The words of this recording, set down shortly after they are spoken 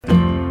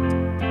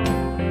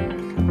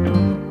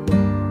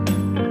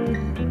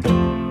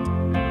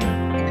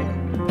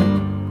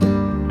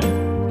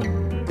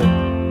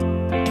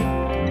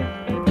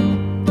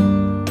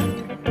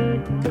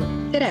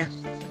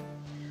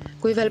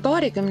veel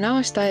paarikümne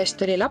aasta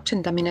eest oli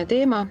lapsendamine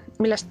teema,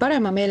 millest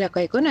parema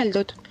meelega ei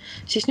kõneldud,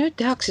 siis nüüd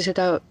tehakse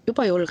seda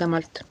juba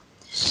julgemalt.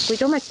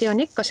 Kuid ometi on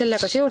ikka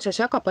sellega seoses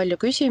väga palju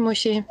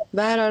küsimusi,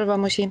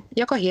 väärarvamusi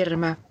ja ka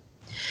hirme.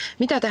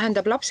 Mida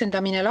tähendab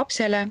lapsendamine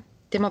lapsele,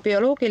 tema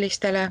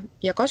bioloogilistele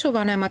ja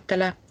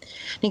kasuvanematele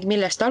ning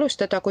millest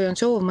alustada, kui on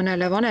soov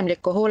mõnele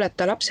vanemliku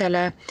hooleta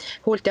lapsele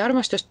hoolt ja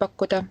armastust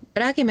pakkuda,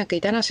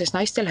 räägimegi tänases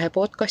Naistelehe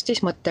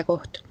podcastis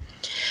Mõttekoht.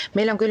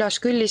 Meil on külas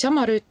Külli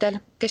Samarüütel,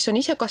 kes on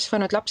ise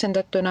kasvanud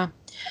lapsendatuna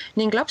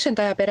ning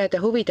lapsendajaperede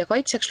huvide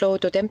kaitseks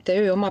loodud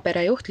MTÜ Oma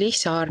Pere juht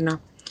Liis Saarna.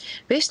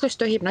 Vestlust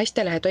tohib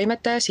Naistelehe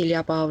toimetaja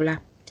Silja Paavle.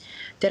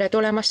 Tere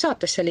tulemast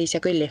saatesse, Liis ja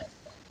Külli.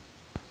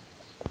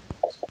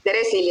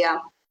 Tere, Silja.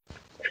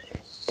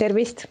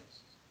 Tervist.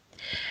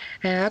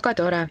 Väga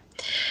tore.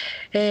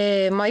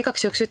 Ma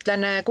igaks juhuks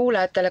ütlen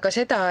kuulajatele ka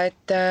seda,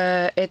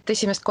 et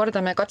esimest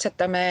korda me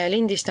katsetame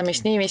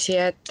lindistamist niiviisi,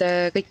 et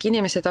kõik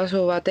inimesed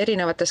asuvad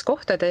erinevates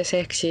kohtades,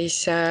 ehk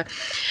siis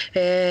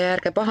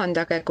ärge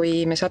pahandage,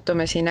 kui me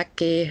satume siin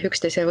äkki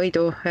üksteise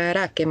võidu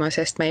rääkima,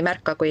 sest me ei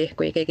märka,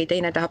 kui keegi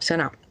teine tahab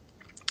sõna.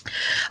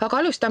 Aga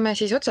alustame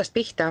siis otsast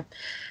pihta.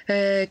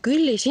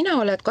 Külli,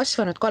 sina oled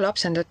kasvanud ka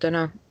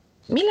lapsendatuna.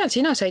 Millal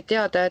sina said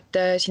teada, et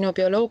sinu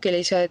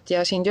bioloogilised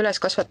ja sind üles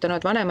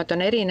kasvatanud vanemad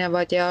on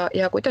erinevad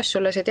ja kuidas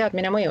sulle see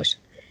teadmine mõjus?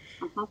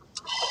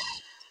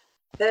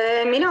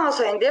 Mina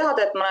sain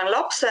teada, et ma olen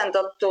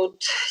lapsendatud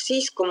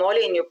siis, kui ma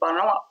olin juba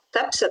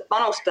täpselt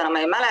vanust enam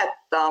ei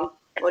mäleta,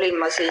 olin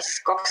ma siis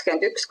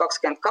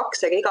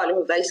 21-22 ja igal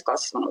juhul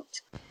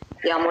täiskasvanud.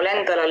 Ja mul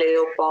endal oli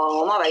juba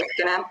oma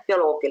väikene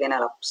bioloogiline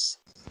laps.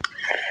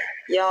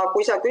 Ja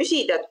kui sa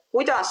küsid, et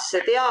kuidas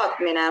see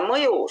teadmine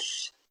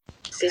mõjus,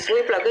 siis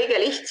võib-olla kõige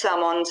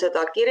lihtsam on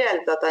seda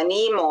kirjeldada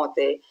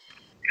niimoodi,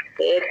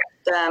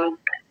 et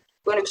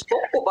kui on üks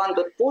kokku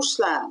pandud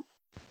pusle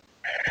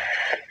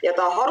ja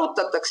ta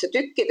harutatakse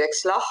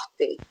tükkideks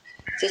lahti,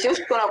 siis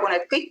justkui nagu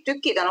need kõik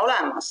tükid on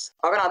olemas,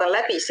 aga nad on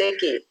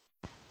läbisegi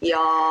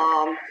ja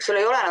sul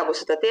ei ole nagu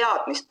seda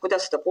teadmist,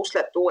 kuidas seda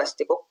puslet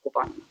uuesti kokku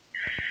panna.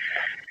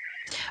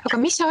 Aga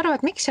mis sa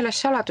arvad, miks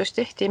sellest saladus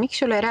tehti? Miks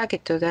sulle ei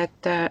räägitud,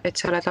 et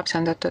sa oled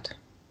lapsendatud?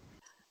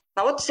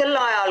 No vot sel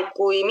ajal,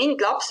 kui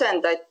mind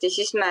lapsendati,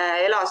 siis me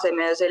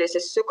elasime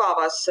sellises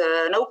sügavas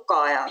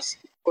nõukaajas,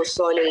 kus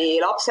oli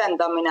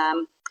lapsendamine,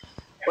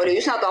 oli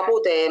üsna tabu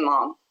teema.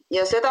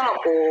 Ja seda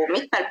nagu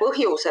mitmel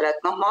põhjusel,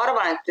 et ma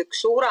arvan, et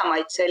üks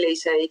suuremaid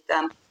selliseid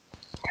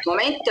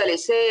momente oli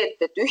see,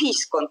 et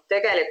ühiskond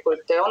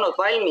tegelikult ei olnud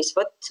valmis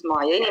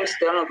võtma ja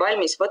inimesed ei olnud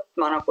valmis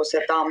võtma nagu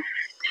seda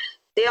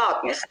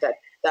teadmist,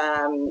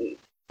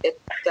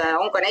 et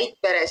on ka neid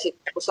peresid,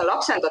 kus on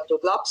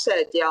lapsendatud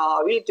lapsed ja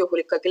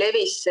üldjuhul ikkagi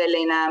levis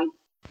selline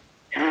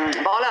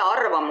vale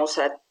arvamus,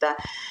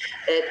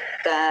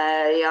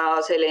 ja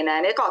selline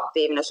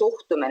negatiivne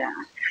suhtumine.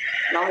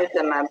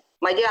 Ütleme,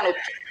 ma ei tea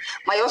nüüd,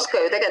 ma ei oska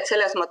ju tegelikult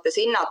selles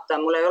mõttes hinnata,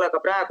 mul ei ole ka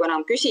praegu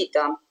enam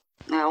küsida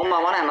oma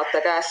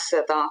vanemate käest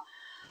seda,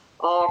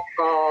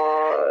 aga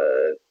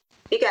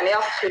pigem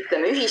jah,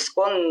 ütleme,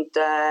 ühiskond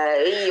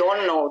ei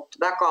olnud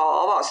väga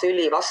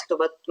avasüli vastu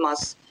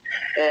võtmas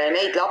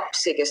neid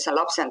lapsi, kes on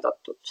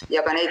lapsendatud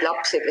ja ka neid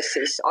lapsi, kes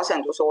siis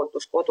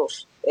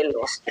asendushoolduskodus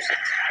ellu astusid.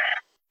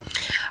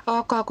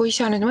 Aga kui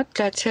sa nüüd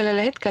mõtled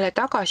sellele hetkele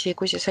tagasi,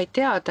 kui sa said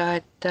teada,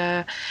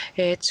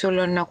 et sul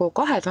on nagu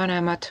kahed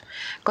vanemad,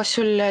 kas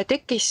sul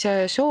tekkis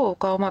soov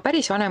ka oma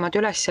päris vanemad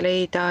üles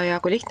leida ja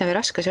kui lihtne või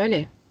raske see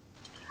oli?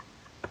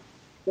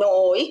 No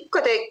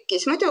ikka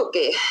tekkis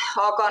muidugi,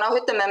 aga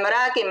ütleme, me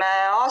räägime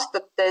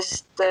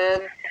aastatest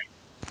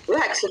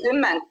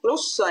 90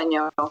 pluss on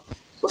ju,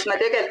 kus me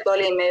tegelikult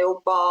olime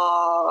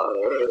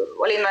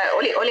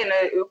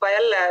juba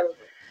jälle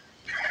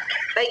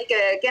väike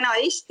kena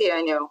Eesti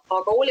on ju,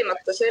 aga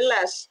hoolimata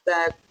sellest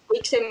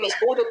kõik see, mis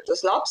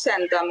puudutas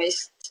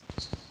lapsendamist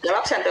ja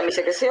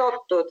lapsendamisega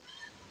seotud,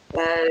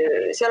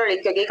 seal oli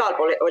ikkagi igal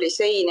pool oli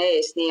sein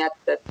ees, nii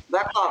et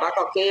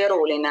väga-väga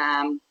keeruline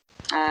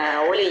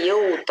oli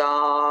jõuda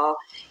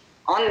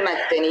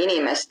andmeteni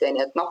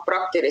inimesteni, et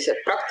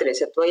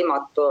praktiliselt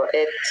võimatu,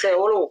 et see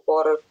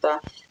olukord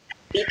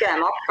pigem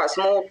hakkas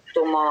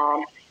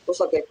muutuma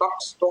kusagil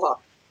 2000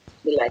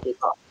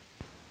 millegiga.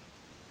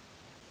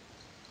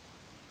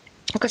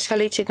 Kas sa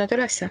leidsid nad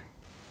ülesse?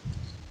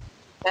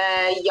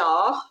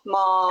 Jaa,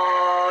 ma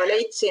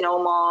leidsin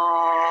oma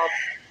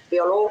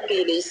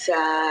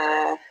bioloogilise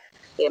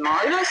ema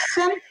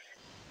ülesse,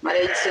 ma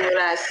leidsin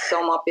üles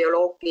oma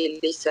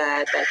bioloogilise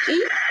tädi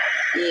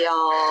ja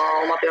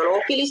oma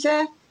bioloogilise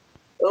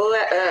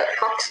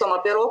kaks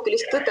oma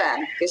bioloogilist õde,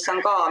 kes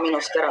on ka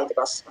minust eraldi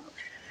kasvanud.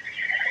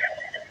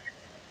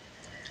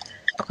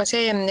 Aga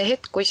see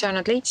hetk, kui sa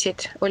nad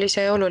leidsid, oli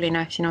see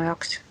oluline sinu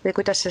jaoks? Või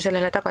kuidas sa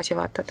sellele tagasi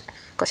vaatad?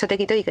 Kas sa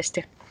tegid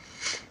õigesti?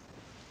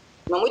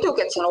 No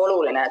muidugi, et see on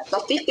oluline.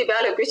 Tihti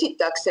peale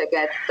küsitaksegi,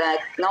 et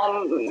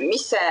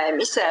mis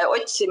see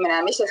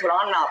otsimine, mis see sulle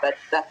annab,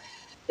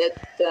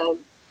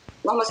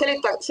 ma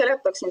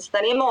seletaksin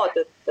seda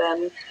niimoodi, et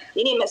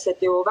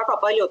inimesed ju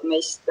väga paljud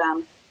meist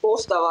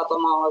koostavad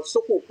oma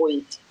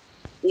sugupuid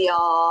ja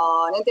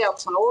nende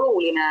jaoks on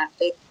oluline,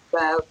 et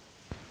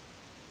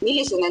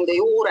millised nende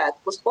juured,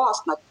 kust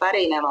kohast nad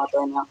pärinevad,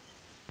 on ju.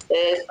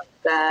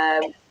 Et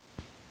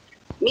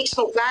miks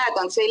mu käed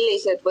on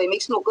sellised või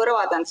miks mu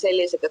kõrvad on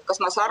sellised, et kas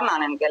ma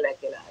sarnanen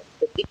kellegile.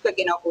 Et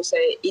ikkagi nagu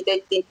see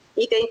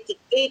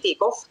identiteedi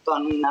koht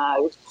on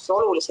üks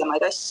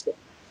olulisemaid asju.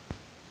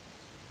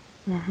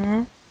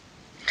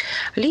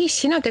 Liis,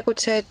 sina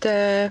tegutsed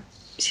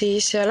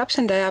siis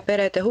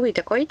lapsendajaperede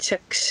huvide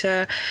kaitseks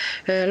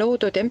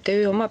loodud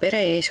MTÜ Oma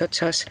Pere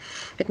eesotsas.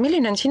 Et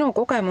milline on sinu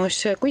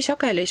kogemus, kui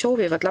sageli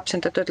soovivad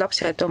lapsendatud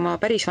lapsed oma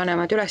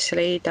pärisvanemad üles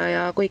leida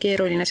ja kui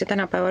keeruline see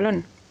tänapäeval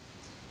on?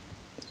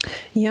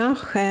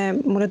 Jah,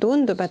 mulle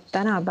tundub, et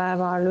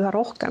tänapäeval üha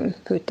rohkem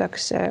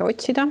püütakse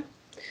otsida,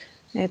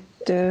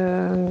 et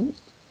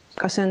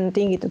kas see on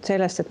tingitud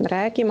sellest, et me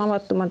räägime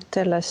avatumalt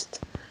sellest,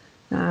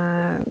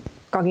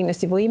 ka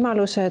kindlasti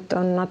võimalused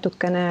on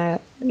natukene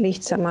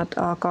lihtsamad,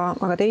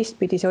 aga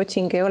teistpidi see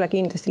otsing ei ole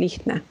kindlasti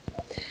lihtne.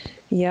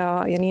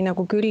 Ja nii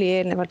nagu Külli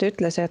eelnevalt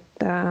ütles, et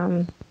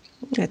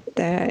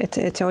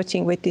see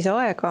otsing võttis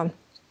aega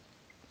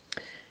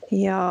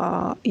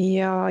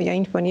ja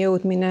infoni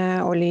jõudmine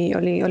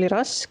oli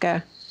raske,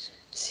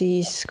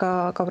 siis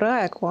ka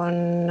praegu on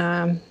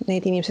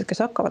need inimesed,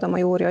 kes hakkavad oma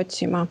juuri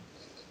otsima,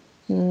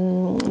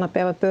 nad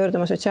peavad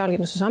pöörduma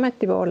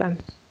Sotsiaalkindlustusameti poole,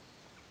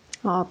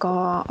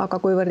 aga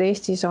kuivõrd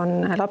Eestis on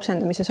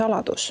lapsendamise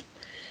saladus,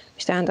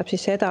 mis tähendab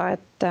siis seda,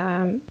 et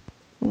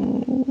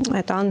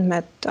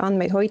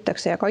andmeid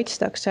hoitakse ja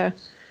kaitstakse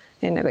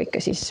ennekõike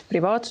siis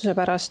privaatsuse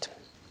pärast,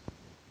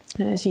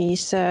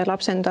 siis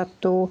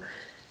lapsendatule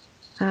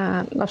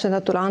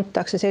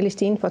antakse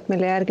sellist infot,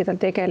 mille järgi tal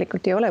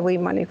tegelikult ei ole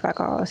võimalik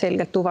väga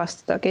selgelt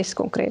tuvastada, kes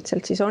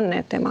konkreetselt siis on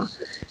need tema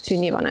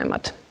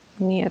sünnivanemad.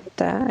 Nii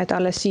et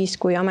alles siis,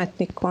 kui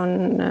ametnik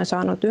on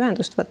saanud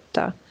ühendust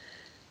võtta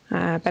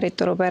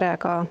päritolu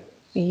perega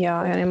ja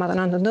nemad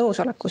on andnud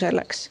nõusoleku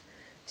selleks,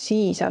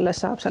 siis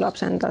alles saab see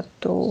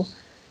lapsendatu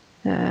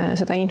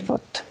seda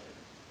infot.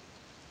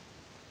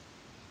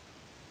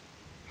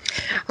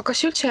 Aga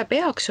kas üldse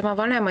peaks oma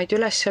vanemaid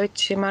üles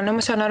otsima? No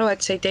ma saan aru,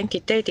 et see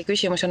identiteedi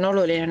küsimus on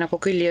oluline, nagu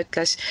Külli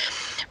ütles.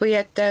 Või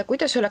et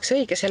kuidas oleks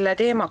õige selle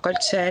teemaga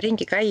üldse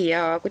ringi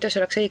käia, kuidas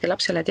oleks õige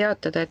lapsele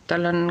teatada, et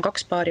tal on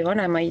 2 paari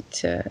vanemaid,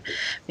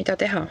 mida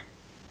teha?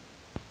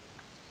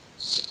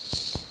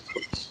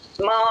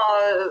 Ma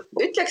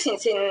ütleksin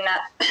siin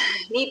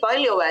nii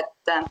palju,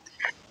 et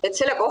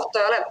selle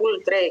kohta ei ole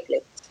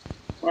kuldreeglit.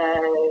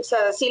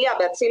 Sa, Silja,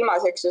 pead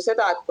silmas, eks ju,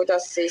 seda, et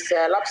kuidas siis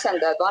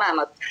lapsendajad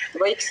vanemad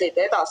võiksid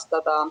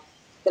edastada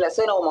selle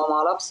sõnum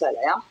oma lapsele,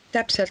 jah?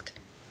 Täpselt.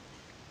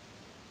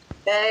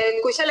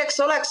 Kui selleks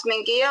oleks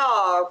mingi hea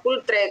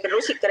kuldreegel,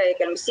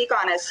 rusikareegel, mis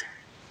iganes,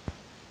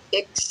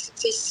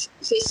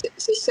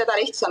 siis seda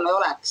lihtsam ei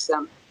oleks.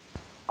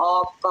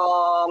 Aga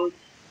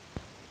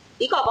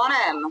iga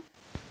vanem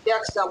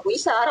peaks nagu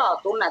ise ära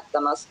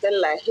tunnetama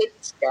selle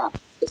hetke ja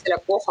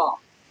selle koha,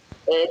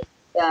 et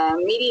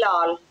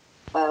millal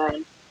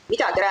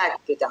midagi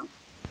rääkida.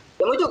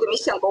 Ja muidugi,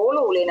 mis on ka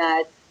oluline,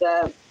 et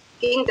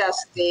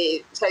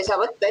kindlasti sa ei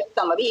saa võtta ette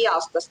oma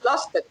 5-aastast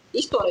last, et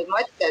istu nüüd mu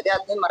ette ja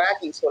tead, nüüd ma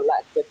räägin sulle,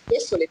 et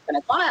kes sul ikka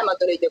need vanemad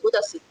olid ja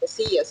kuidas ikka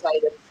siia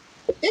said.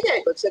 Et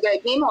tegelikult see käib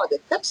niimoodi,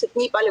 et täpselt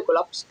nii palju, kui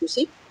laps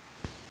küsib,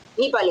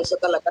 nii palju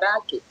sa talle ka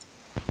räägid.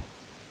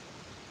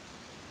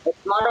 Et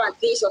ma arvan, et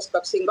Liis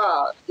oskab siin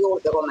ka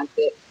juurde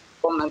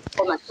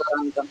kommentaar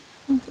anda.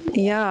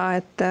 Jaa,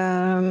 et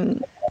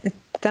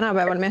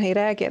tänapäeval me ei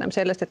räägi enam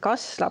sellest, et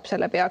kas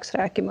lapsele peaks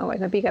rääkima, vaid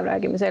me pigem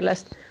räägime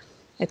sellest,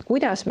 et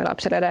kuidas me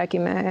lapsele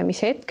räägime,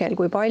 mis hetkel,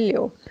 kui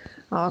palju.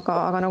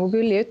 Aga nagu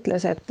Külli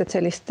ütles, et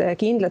sellist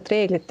kindlat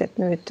reeglit, et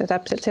nüüd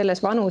täpselt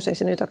selles vanuses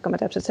ja nüüd hakkame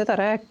täpselt seda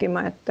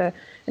rääkima, et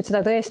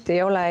seda tõesti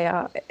ei ole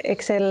ja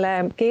eks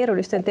selle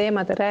keerulistel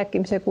teemadel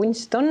rääkimise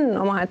kunst on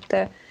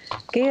omaette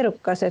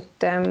keerukas,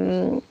 et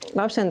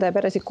lapsendaja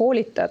peresid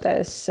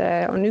koolitades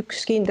on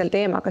üks kindel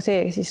teema ka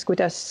see, siis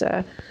kuidas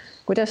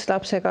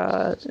lapsega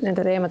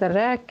nende teemadel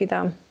rääkida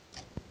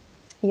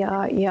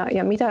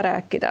ja mida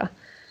rääkida.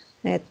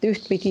 Et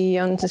ühtpidi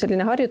on see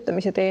selline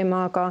harjutamise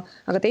teema, aga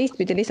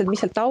teistpidi lihtsalt,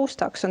 mis seal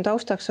taustaks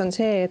on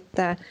see,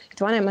 et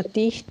vanemad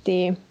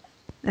tihti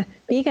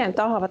pigem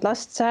tahavad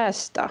last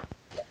säästa.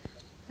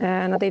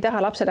 Nad ei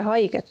taha lapsele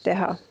haiget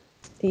teha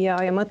ja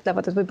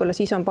mõtlevad, et võib-olla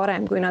siis on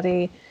parem, kui nad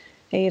ei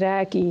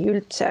räägi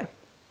üldse.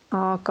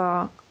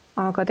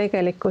 Aga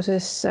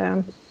tegelikkuses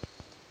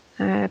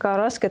ka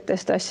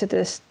rasketest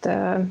asjadest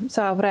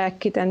saab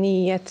rääkida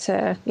nii, et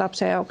see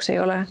lapse jaoks ei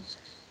ole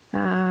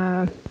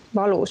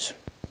valus.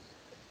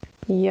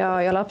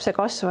 Ja lapse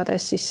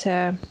kasvades siis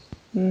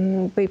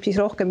võib siis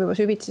rohkem juba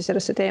süvitsi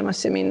sellesse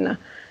teemasse minna.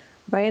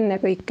 Aga enne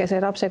kõike see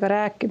lapsega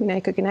rääkimine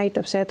ikkagi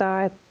näitab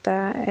seda,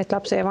 et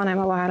lapse ja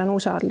vanema vahel on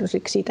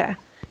usalduslik side.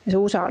 Ja see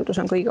usaldus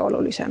on kõige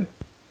olulisem.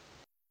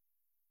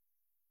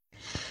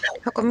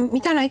 Aga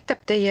mida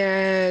näitab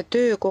teie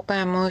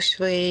töökogemus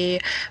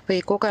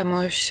või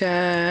kogemus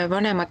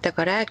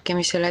vanematega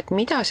rääkimisel, et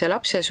mida see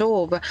lapse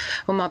soov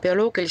oma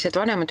bioloogilised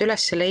vanemad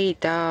üles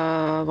leida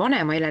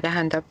vanemaile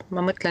tähendab? Ma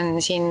mõtlen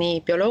siin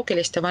nii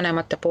bioloogiliste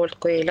vanemate poolt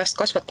kui last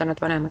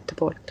kasvatanud vanemate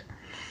poolt.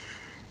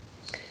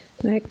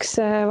 No eks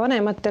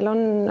vanematel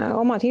on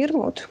omad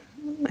hirmud,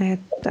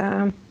 et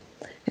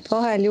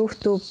vahel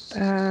juhtub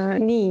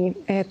nii,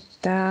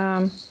 et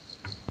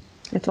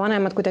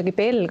vanemad kuidagi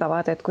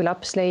pelgavad, et kui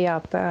laps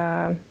leiab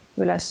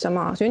üles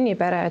oma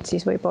sünnipere, et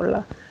siis võib-olla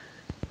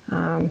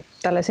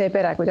talle see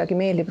pere kuidagi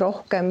meeldib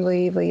rohkem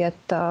või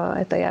et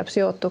ta jääb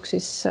seotuks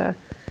siis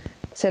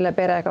selle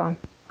perega.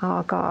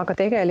 Aga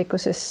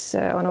tegelikkuses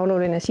on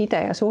oluline side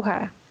ja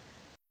suhe.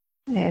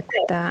 Et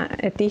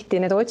tihti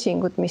need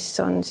otsingud, mis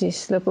on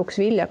siis lõpuks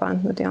vilja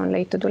kandnud ja on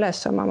leitud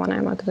üles oma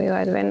vanemad või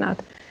õed-vennad,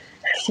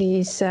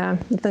 siis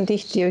need on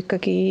tihti ju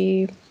ikkagi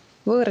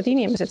võõrad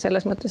inimesed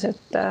selles mõttes, et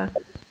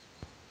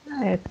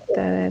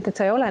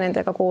sa ei ole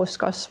nendega koos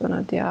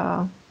kasvanud ja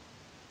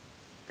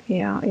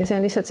see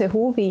on lihtsalt see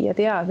huvi ja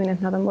teadmine,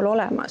 et nad on mul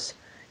olemas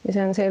ja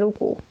see on see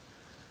lugu.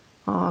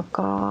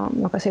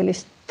 Aga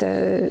sellist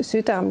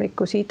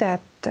südamlikku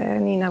sidet,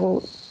 nii nagu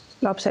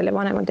lapsel ja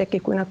vanemal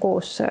tekib, kui nad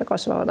koos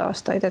kasvavad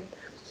aastaid, et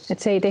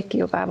see ei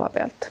teki ju päeva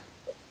pealt.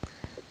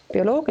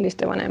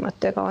 Bioloogiliste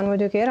vanematega on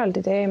muidugi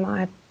eraldi teema,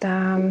 et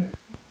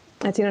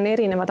siin on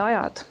erinevad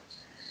ajad.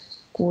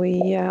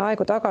 Kui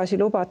aegu tagasi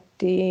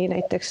lubati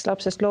näiteks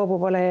lapsest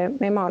loobuvale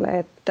emale,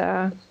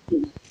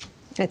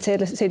 et see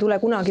ei tule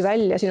kunagi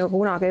välja, sinuga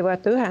kunagi ei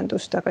võeta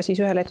ühendust, aga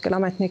siis ühel hetkel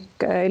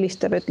ametnik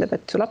helistab ja ütleb,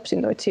 et su laps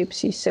sind otsib,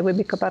 siis see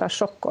võib ikka pärast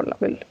šokk olla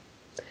küll,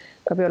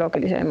 ka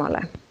bioloogilise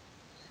emale.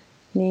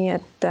 Nii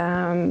et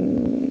ja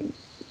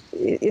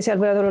seal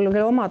võivad olla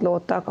küll omad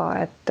lood taga,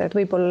 et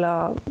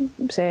võib-olla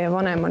see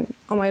vanem on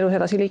oma elus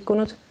edasi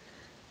liikunud,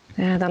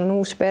 ta on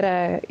uus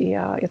pere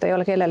ja ta ei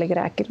ole kellelegi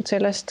rääkinud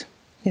sellest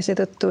ja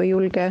seetõttu ei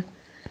julge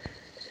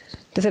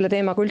ta selle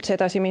teemaga üldse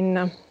edasi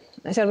minna.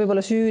 Seal võib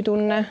olla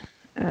süütunne,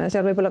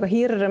 seal võib olla ka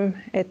hirm,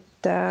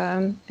 et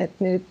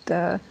nüüd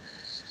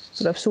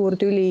tuleb suur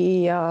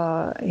tüli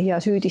ja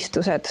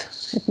süüdistused,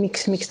 et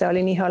miks ta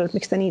oli nii halb,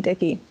 miks ta nii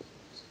tegi.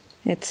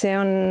 Et see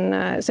on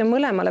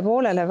mõlemale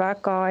poolele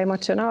väga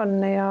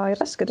emotsionaalne ja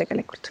raske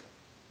tegelikult.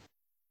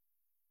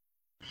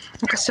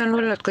 Kas see on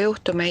olnud ka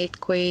juhtumeid,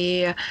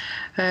 kui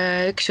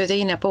üks või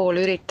teine pool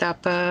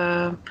üritab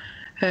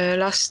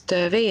last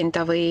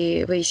veenda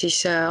või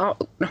siis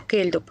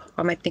keeldub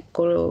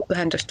ametniku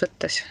ühendust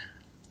võttes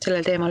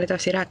sellel teemal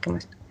edasi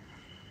rääkimas?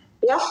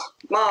 Jah,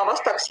 ma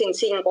vastaksin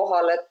siin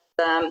kohal, et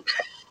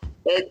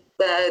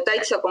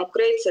täitsa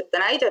konkreetsete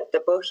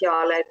näidete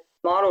põhjal, et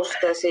ma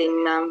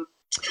alustasin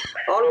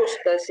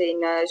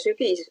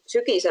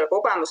sügisel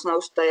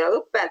kogemusnõustaja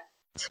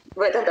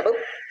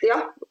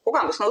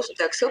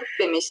kogemusnõustajaks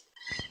õppimist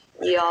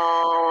ja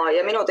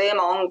minu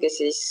teema ongi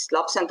siis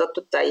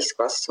lapsendatud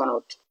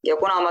täiskasvanud. Ja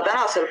kuna ma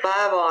tänasel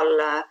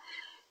päeval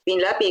viin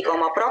läbi ka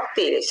oma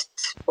praktilist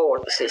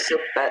poolt siis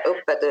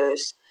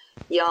õppetöös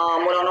ja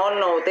mul on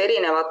olnud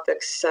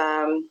erinevateks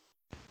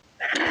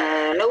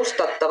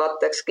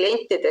nõustatavateks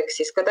klientideks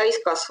siis ka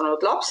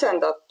täiskasvanud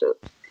lapsendatud,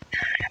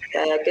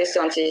 kes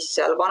on siis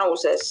seal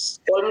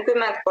vanuses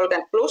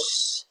 30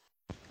 pluss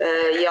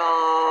ja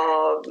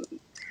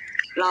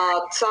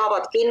nad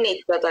saavad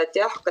kinnitada, et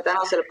jah, ka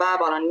tänasel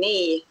päeval on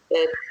nii,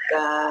 et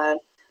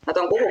nad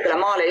on kuhugile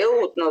maale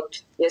jõudnud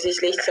ja siis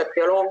lihtsalt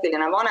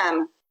bioloogiline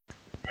vanem,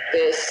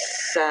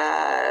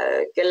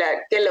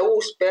 kelle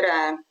uus pere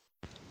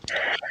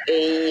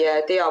ei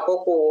tea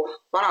kogu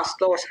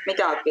vanast loost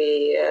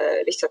midagi,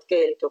 lihtsalt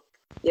keeldub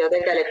ja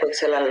tegelikult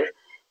sellel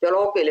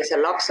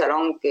bioloogilisel lapsel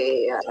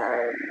ongi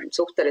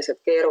suhteliselt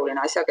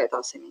keeruline asjaga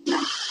edasi minna.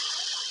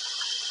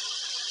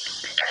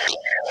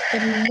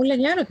 Mul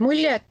on jäänud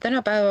mulje, et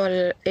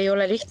tänapäeval ei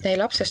ole lihtne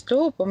lapsest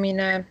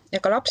loobumine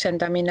ega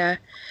lapsendamine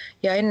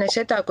ja enne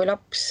seda, kui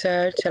laps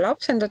üldse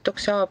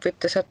lapsendatuks saab, võib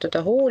ta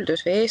sattuda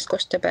hooldus- või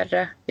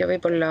eestkosteperre ja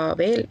võib-olla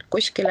veel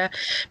kuskile.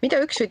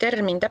 Mida üks või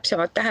termin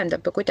täpsemalt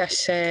tähendab ja kuidas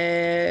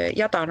see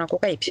jada nagu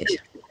käib siis?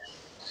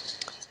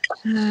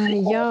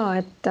 Ja,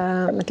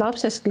 et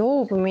lapsest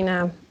loobumine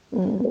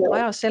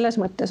ajas selles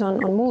mõttes on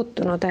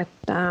muutunud,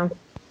 et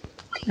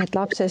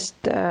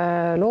lapsest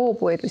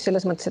loobujaid või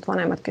selles mõttes, et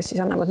vanemad, kes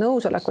siis annavad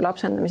nõusoleku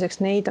lapsendamiseks,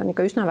 neid on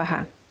ikka üsna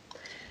vähe.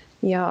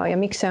 Ja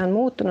miks see on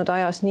muutunud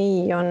ajas nii,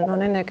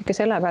 on ennekõike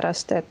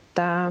sellepärast, et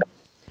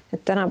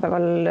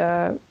tänapäeval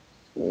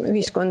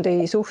ühiskond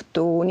ei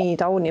suhtu nii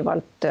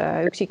taunivalt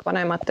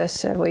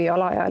üksikvanematesse või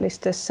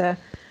alaealistesse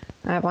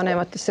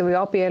vanematesse või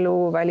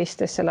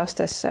abieluvälistesse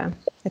lastesse,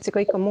 et see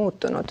kõik on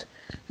muutunud.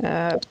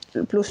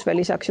 Pluss veel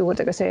lisaks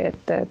juurde ka see,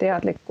 et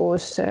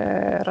teadlikkus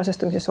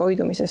rasestumisest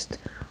hoidumisest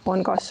on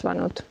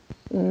kasvanud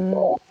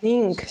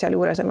ning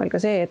sealjuures on veel ka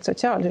see, et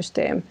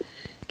sotsiaalsüsteem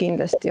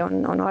kindlasti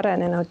on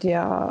arenenud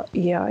ja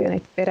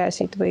neid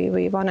peresid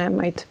või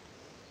vanemaid,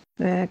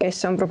 kes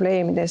on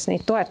probleemides,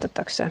 neid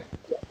toetatakse.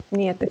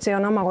 Nii et see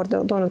on omakorda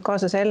toonud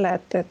kaasa selle,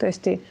 et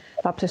tõesti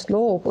lapsest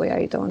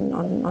loobujaid on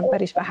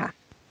päris vähe.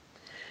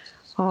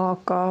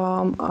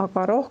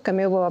 aga rohkem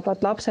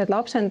jõuavad lapsed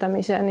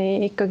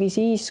lapsendamiseni ikkagi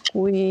siis,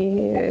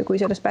 kui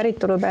selles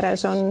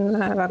päritoluperes on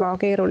väga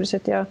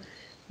keerulised ja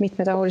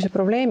mitmetahulised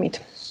probleemid.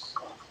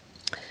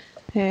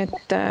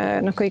 Et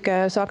kõige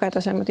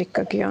sagedasemad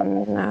ikkagi on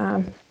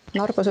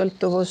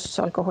narkosõltuvus,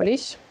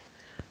 alkoholism,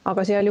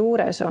 aga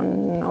sealjuures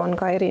on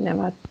ka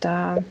erinevad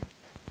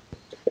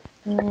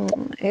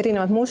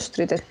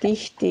mustrid, et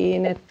tihti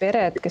need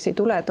pered, kes ei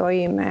tule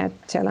toime, et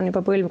seal on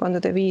juba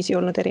põlvkondade viisi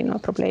olnud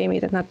erinevad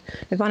probleemid, et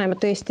need vanemad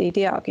tõesti ei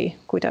teagi,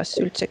 kuidas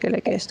üldse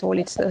kellegi eest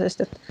hoolitseda, sest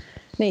et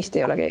neist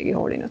ei ole keegi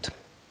hoolinud.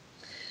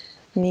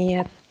 Nii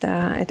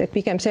et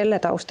pigem selle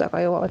taustaga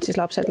jõuavad siis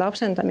lapsed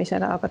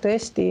lapsendamisele, aga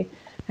tõesti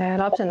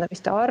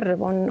lapsendamiste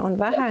arv on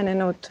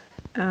vähenenud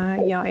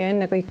ja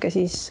ennekõike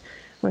siis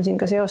on siin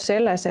ka seos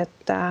selles,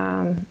 et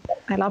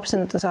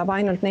lapsendada saab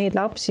ainult neid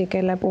lapsi,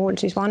 kelle puhul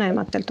siis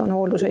vanematelt on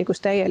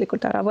hooldusõigus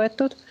täielikult ära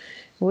võetud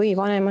või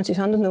vanem on siis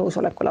andnud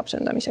nõusoleku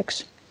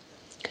lapsendamiseks.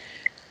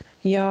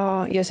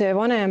 Ja see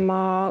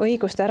vanema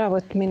õiguste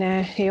äravõtmine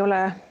ei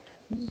ole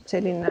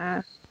selline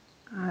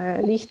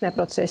lihtne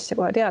protsess ja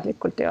kohe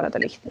teadlikult ei ole ta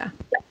lihtne.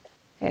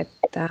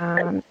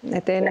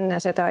 Et enne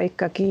seda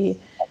ikkagi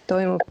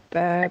toimub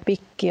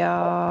pikk ja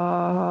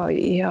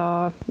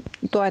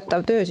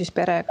toetav töö siis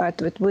perega,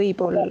 et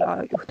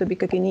võib-olla juhtub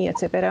ikkagi nii, et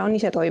see pere on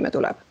ise toime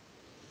tuleb.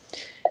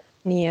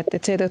 Nii et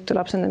seetõttu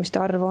lapsendamiste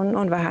arv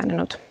on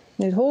vähenenud.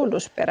 Nüüd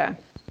hoolduspere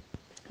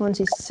on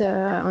siis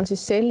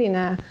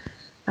selline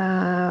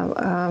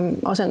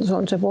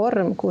asendushoolduse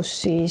vorm, kus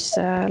siis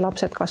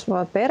lapsed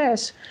kasvavad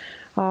peres,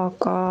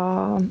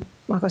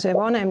 aga see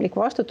vanemlik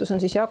vastutus on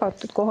siis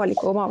jagatud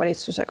kohaliku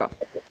omavalitsusega.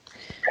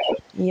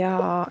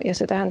 Ja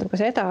see tähendab ka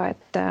seda,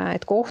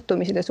 et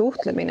kohtumised ja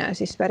suhtlemine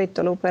siis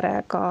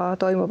päritoluperega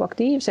toimub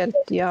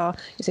aktiivselt ja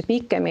see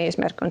pikem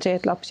eesmärk on see,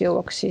 et laps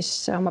jõuaks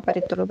siis oma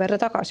päritoluperre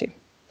tagasi.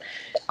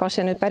 Kas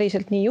see nüüd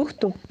päriselt nii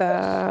juhtub?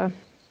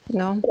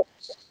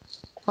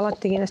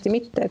 Alati kindlasti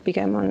mitte, et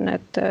pigem on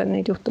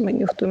neid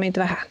juhtumeid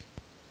vähe.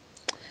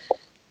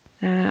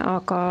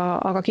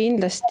 Aga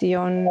kindlasti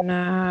on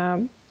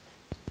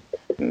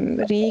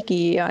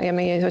riigi ja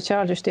meie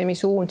sotsiaalsüsteemi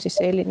suund siis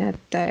selline,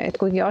 et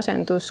kuigi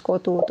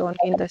asenduskodud on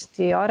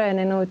kindlasti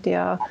arenenud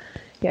ja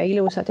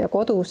ilusad ja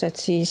kodused,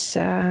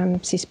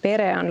 siis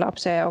pere on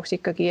lapse jaoks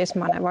ikkagi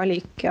esmane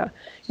valik ja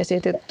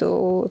seetõttu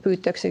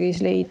püütaksegi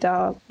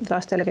leida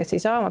lastele, kes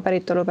ei saa oma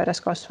päritoluperes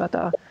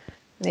kasvada,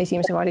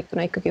 esimese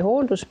valikuna ikkagi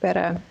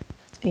hoolduspere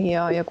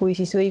ja kui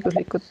siis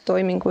õiguslikud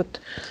toimingud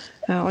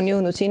on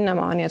jõudnud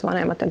sinnamaani, et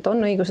vanematelt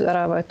on õigused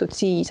ära võetud,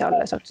 siis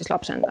alles on siis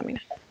lapsendamine.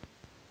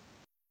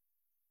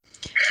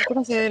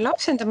 Kuna see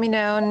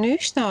lapsendamine on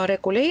üsna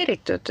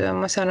reguleeritud,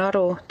 ma saan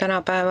aru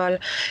tänapäeval,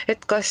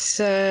 et ja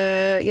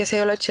see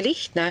ei ole üldse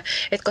lihtne,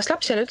 et kas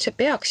lapsele üldse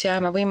peaks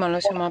jääma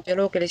võimalus oma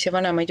bioloogilisi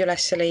vanemaid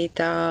üles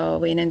leida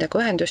või nendega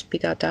ühendust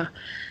pidada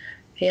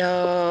ja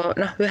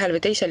ühel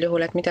või teisel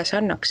juhul, et mida see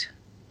annaks?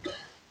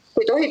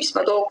 Kui tohib,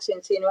 ma tooksin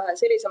siin ühe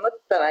sellise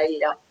mõtte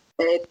välja,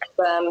 et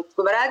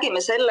kui me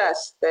räägime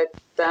sellest, et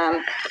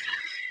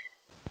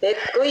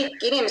kõik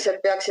inimesed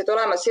peaksid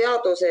olema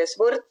seaduse ees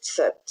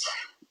võrdsed,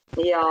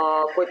 ja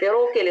kui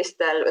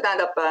bioloogiliste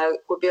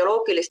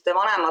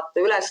vanemate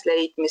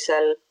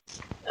ülesleidmisel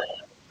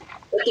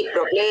tekib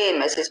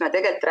probleeme, siis me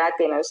tegelikult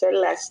räägime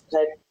sellest,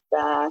 et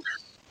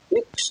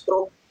üks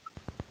grupp,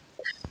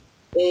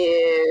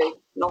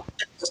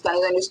 kas ta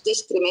nüüd on just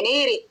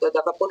diskrimineeritud,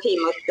 aga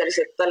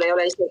põhimõtteliselt tal ei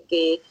ole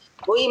isegi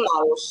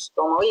võimalust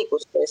oma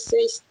õiguste eest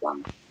seista.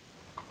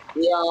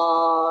 Ja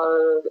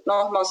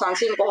ma saan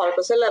siinkohal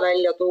ka selle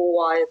välja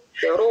tuua, et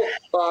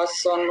Euroopas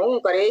on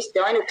Ungari, Eesti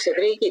ainukesed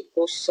riigid,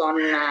 kus on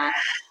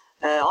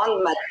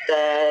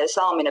andmete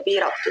saamine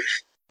piiratud.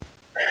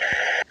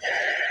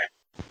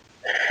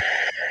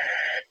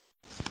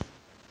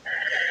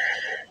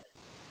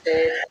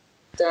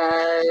 Et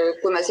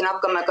kui me siin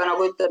hakkame ka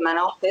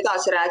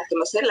edasi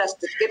rääkima sellest,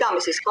 et keda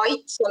me siis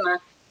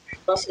kaitseme,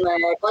 kas me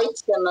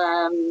kaitseme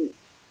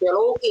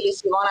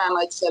bioloogilisi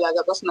vanemaid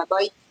sellega, kas me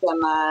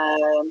kaitseme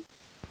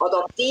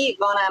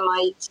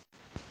adoptiivvanemaid,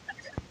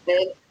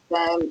 et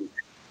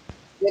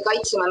me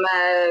kaitseme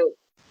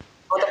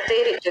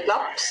adopteeritud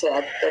lapsi,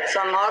 et see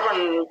on, ma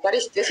arvan,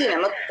 päris tõsine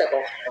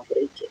mõttekoht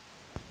riigil.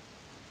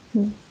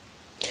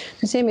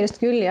 See, millest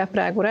küll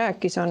praegu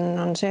rääkis,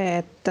 on see,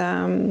 et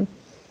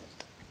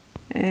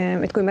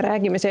kui me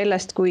räägime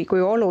sellest, kui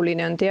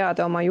oluline on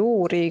teada oma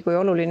juuri, kui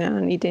oluline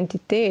on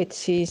identiteet,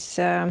 siis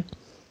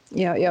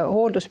ja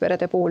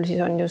hooldusperede puhul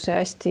siis on ju see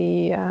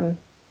hästi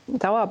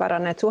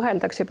tavapärane, et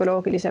suheldakse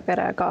bioloogilise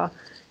perega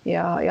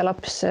ja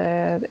laps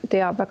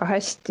teab väga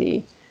hästi,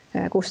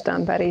 kust ta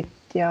on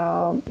pärit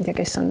ja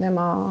kes on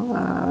tema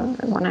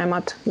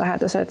vanemad,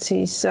 lähedased,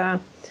 siis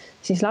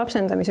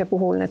lapsendamise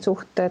puhul need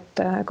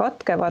suhted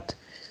katkevad.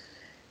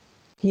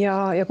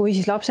 Ja kui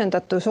siis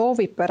lapsendatu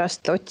soovib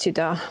pärast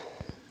otsida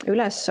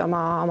üles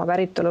oma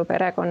päritolu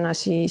perekonna,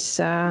 siis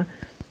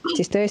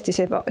tõesti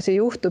see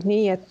juhtub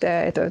nii, et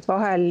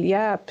vahel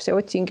jääb see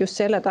otsing just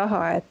selle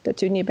taha, et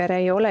sünnipere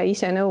ei ole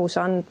ise nõus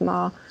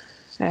andma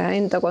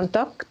enda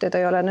kontakte, ta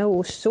ei ole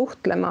nõus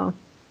suhtlema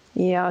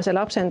ja see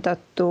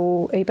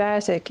lapsendatu ei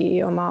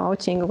pääsegi oma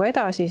otsinguga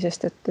edasi,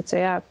 sest et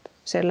see jääb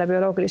selle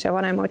bioloogilise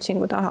vanema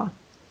otsingu taha.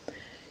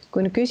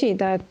 Kui nüüd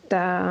küsida,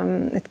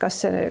 et kas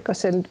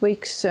see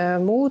võiks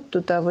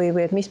muutuda või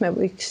et mis me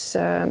võiks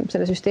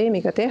selle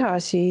süsteemiga teha,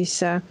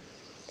 siis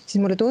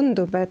mulle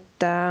tundub,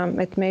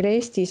 et meil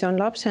Eestis on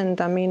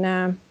lapsendamine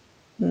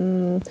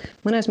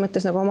mõnes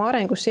mõttes nagu oma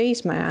arengus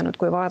seisma jäänud,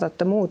 kui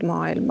vaadata muud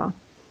maailma.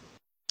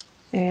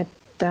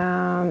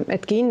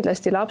 Et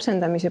kindlasti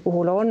lapsendamise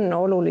puhul on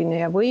oluline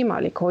ja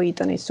võimalik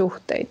hoida neid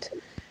suhteid.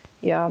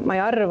 Ja ma ei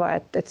arva,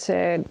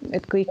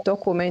 et kõik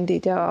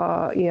dokumendid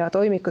ja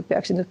toimikud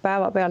peaksid nüüd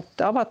päeva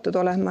pealt avatud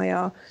olema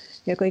ja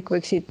kõik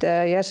võiksid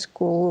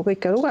järsku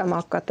kõike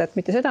lugema hakata, et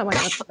mitte seda ma ei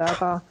mõtle,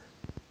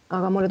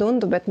 aga mulle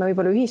tundub, et me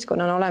võib-olla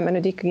ühiskonnana oleme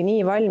nüüd ikkagi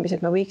nii valmis,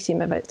 et me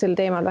võiksime sel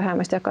teemal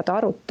vähemasti hakata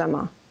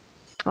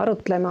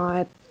arutlema,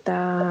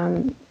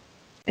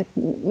 et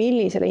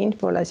millisele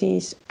infole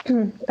siis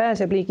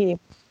pääseb ligi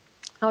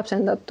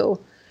lapsendatu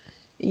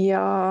ja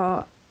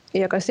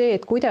ka see,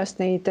 et kuidas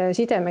neid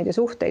sidemeid ja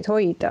suhteid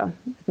hoida.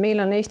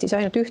 Meil on Eestis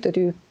ainult ühte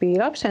tüüpi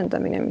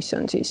lapsendamine, mis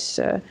on siis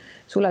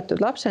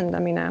suletud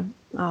lapsendamine,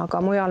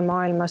 aga mujal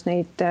maailmas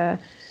neid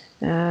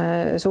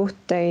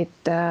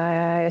suhteid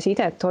ja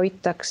sidet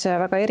hoitakse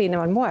väga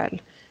erineval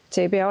moel.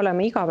 See ei pea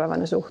olema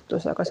igapäevane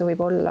suhtlus, aga see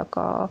võib olla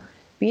ka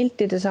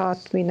piltide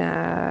saatmine,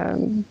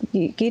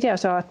 kirja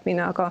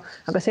saatmine,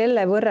 aga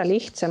selle võrra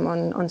lihtsam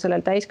on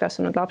sellel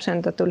täiskasvanud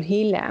lapsendatul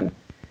hiljem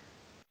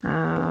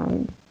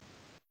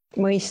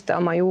mõista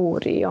oma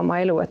juuri, oma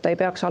elu, et ta ei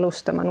peaks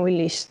alustama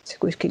nullist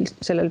kuskil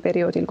sellel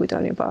perioodil, kui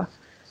ta on juba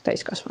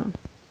täiskasvanud.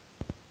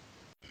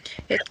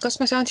 Et kas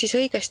ma saan siis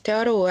õigesti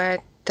aru, et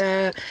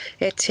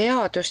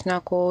seadus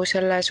nagu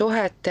selle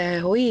suhete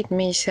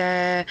hoidmise,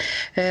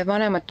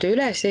 vanemate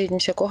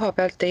ülesleidmise koha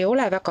pealt ei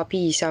ole väga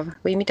piisav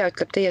või mida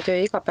ütleb teie töö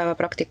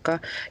igapäevapraktika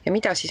ja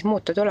mida siis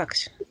muuta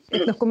tuleks?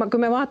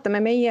 Kui me vaatame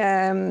meie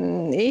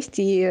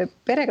Eesti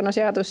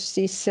perekonnaseadust,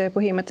 siis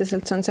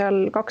põhimõtteliselt on seal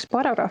 2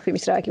 paragrahvi,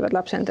 mis räägivad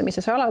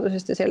lapsendamise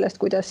saladusest ja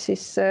sellest, kuidas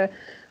siis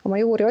oma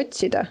juuri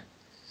otsida.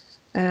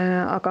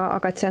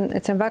 Aga et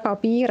see on väga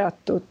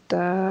piiratud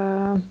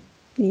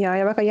ja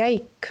väga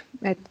jäik,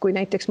 et kui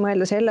näiteks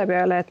mõelda selle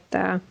peale,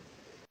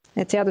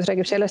 et seadus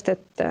räägib sellest,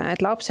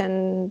 et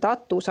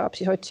lapsendatu saab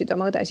siis otsida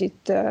oma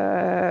õdesid,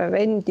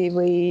 vendi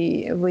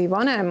või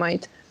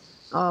vanemaid,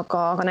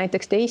 aga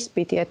näiteks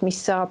teistpidi, et mis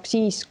saab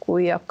siis,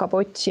 kui hakkab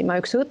otsima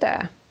üks õde,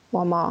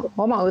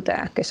 oma õde,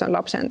 kes on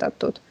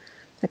lapsendatud,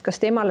 et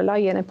kas temale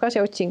laieneb ka see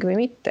otsing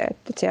või mitte,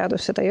 et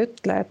seadus seda ei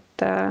ütle,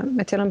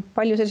 et seal on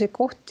palju selliseid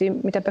kohti,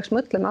 mida peaks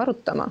mõtlema,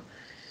 arutama.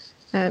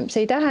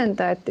 See ei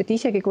tähenda, et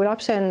isegi kui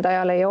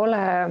lapsendajal ei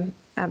ole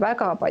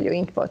väga palju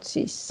infot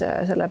siis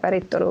selle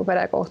päritolu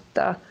pere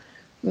kohta,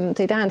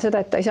 see ei tähenda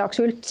seda, et ta ei saaks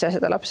üldse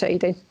seda lapse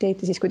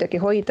identiteeti siis kuidagi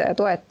hoida ja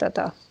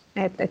toetada.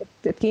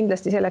 Et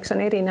kindlasti selleks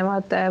on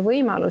erinevad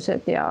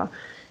võimalused ja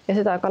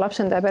seda ka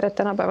lapsendaja pered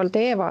tänapäeval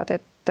teevad,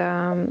 et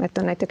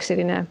on näiteks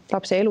selline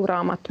lapse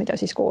eluraamat, mida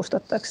siis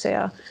koostatakse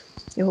ja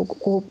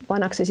kuhu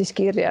pannakse siis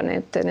kirja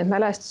need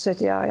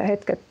mälestused ja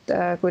hetked,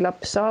 kui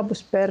laps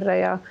saabus perre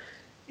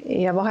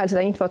ja vahel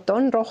seda infot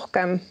on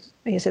rohkem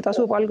ja see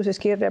tasub alguses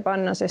kirja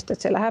panna, sest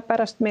et see läheb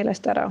pärast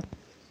meelest ära.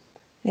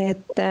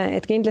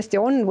 Et kindlasti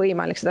on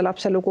võimalik seda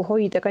lapse lugu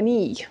hoida ka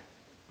nii.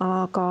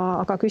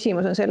 Aga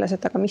küsimus on selles,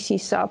 et aga mis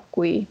siis saab,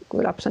 kui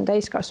laps on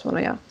täiskasvanu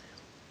ja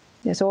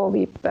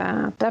soovib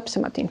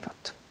täpsemat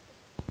infot.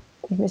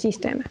 Mis me siis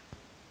teeme?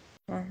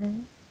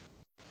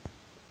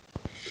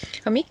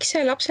 Aga miks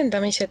see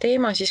lapsendamise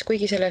teema siis,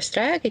 kuigi sellest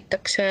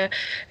räägitakse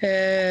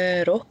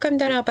rohkem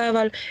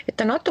tänapäeval, et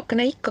ta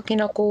natukene ikkagi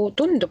nagu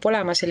tundub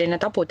olema selline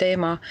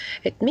tabuteema,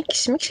 et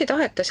miks ei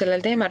taheta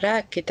sellel teemal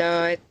rääkida,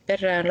 et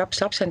perre on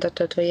laps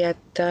lapsendatud või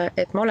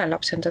et ma olen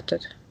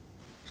lapsendatud?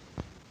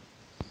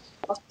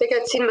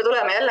 Tegelikult siin me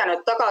tuleme jälle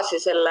nüüd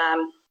tagasi selle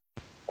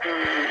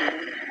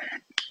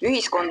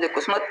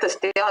ühiskondlikus mõttes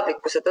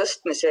teadlikkuse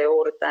tõstmise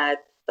juurde,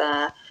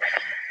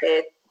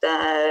 et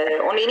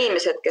on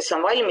inimesed, kes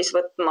on valmis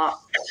võtma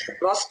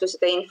vastu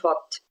seda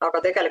infot,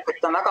 aga tegelikult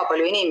on väga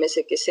palju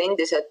inimesi, kes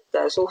endiselt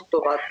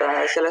suhtuvad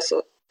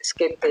sellesse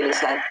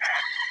skeptiliselt.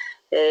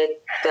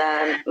 Et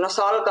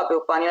see algab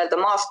juba nii-öelda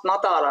maast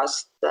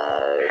madalast,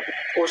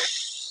 kus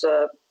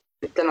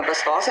ütleme,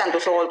 kas ka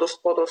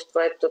asendushooldust kodust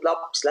võetud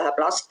laps läheb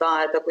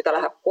lasteaeda, kui ta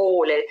läheb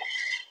kooli.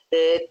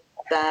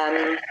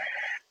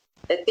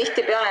 Et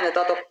tihtipeale need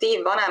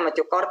adoptiivvanemad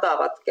ju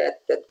kardavadki,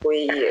 et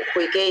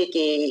kui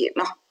keegi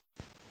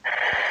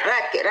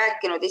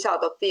rääkinud isa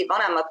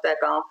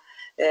adoptiivvanematega,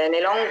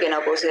 neil ongi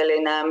nagu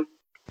selline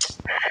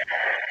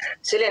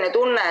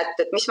tunne,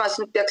 et mis ma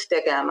siis nüüd peaks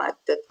tegema,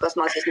 et kas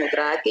ma siis nüüd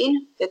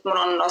räägin, et mul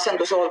on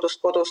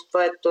asendushooldust kodust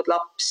võetud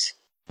laps,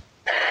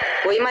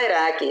 või ma ei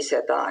räägi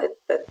seda,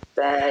 et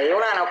ei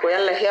ole nagu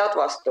jälle head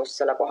vastust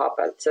selle koha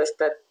pealt,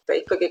 sest et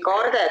ikkagi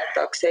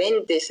kardetakse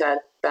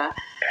endiselt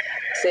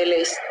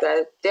sellist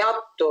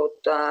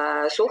teatud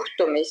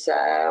suhtumise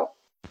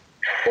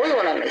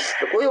kujunemist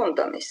või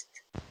kujundamist.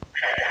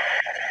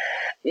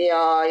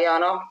 ja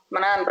noh, ma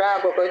näen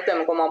praegu ka,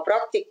 ütleme, kui ma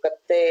praktikat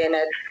teen,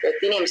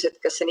 et inimesed,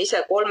 kes on ise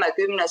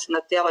 30,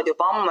 nad teavad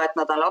juba ammu, et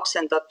nad on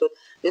lapsendatud.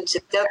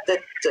 Ütlesid, teate,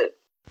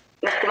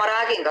 et kui ma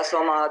räägin kas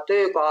oma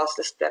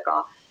töökaaslastega,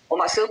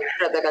 oma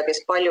sõpradega,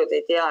 kes paljud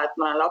ei tea, et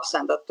ma olen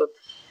lapsendatud,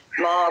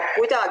 ma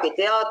kuidagi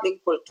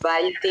teadlikult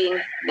väldin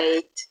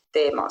neid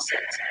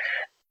teemasid.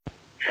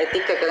 Et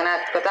ikkagi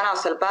näed, ka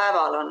tänasel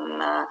päeval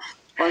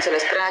on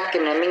sellest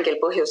rääkimine mingil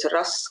põhjusel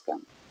raske.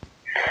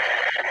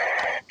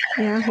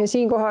 Ja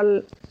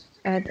siinkohal,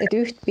 et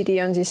ühtpidi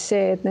on siis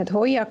see, et need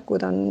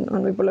hoiakud on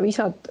võib-olla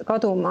visad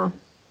kaduma,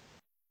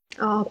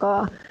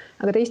 aga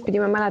teistpidi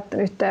ma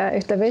mäletan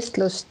ühte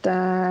vestlust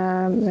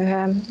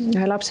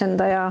ühe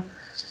lapsendaja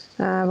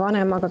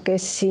vanemaga,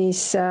 kes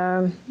siis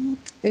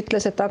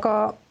ütles, et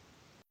aga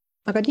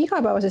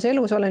igapäevases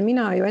elus olen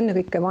mina ju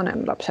ennekõike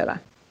vanem lapsele.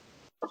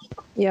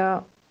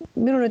 Ja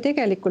minule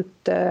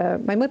tegelikult,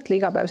 ma ei mõtle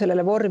iga päev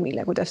sellele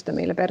vormile, kuidas ta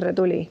meile perre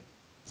tuli.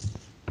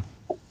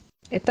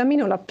 Et ta on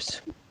minu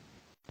laps.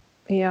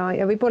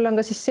 Ja võib-olla on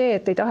ka siis see,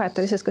 et ei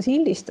taheta lihtsalt ka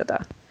sildistada.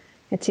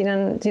 Et siin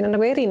on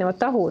nagu erinevad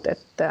tahud,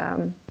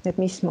 et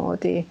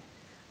mismoodi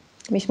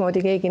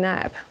keegi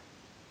näeb.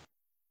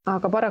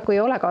 Aga paraku ei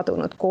ole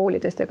kadunud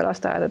koolidest ega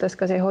lasteaedadest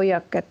ka see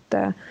hoiak, et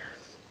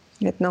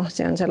noh,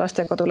 see on see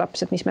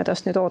lastekodulaps, et mis me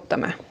tast nüüd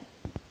ootame.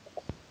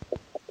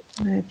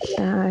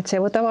 Et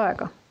see võtab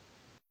aega.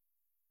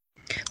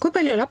 Kui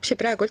palju lapsi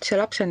praegu üldse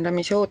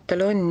lapsendamise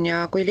ootel on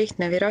ja kui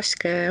lihtne või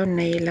raske on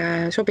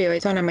neile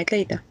sobivaid vanemaid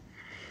leida?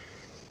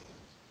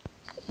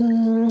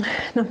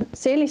 No,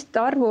 sellist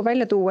arvu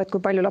välja tuua, et kui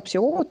palju lapsi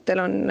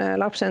ootel on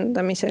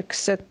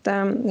lapsendamiseks, et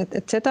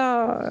seda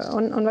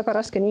on väga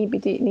raske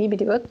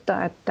niipidi võtta,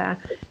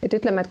 et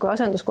ütleme, et kui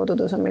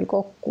asenduskodudes on meil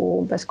kokku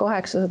umbes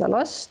 800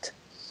 last,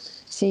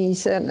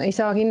 siis ei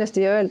saa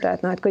kindlasti öelda,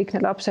 et kõik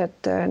need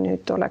lapsed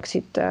nüüd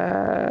oleksid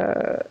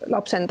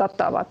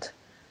lapsendatavad.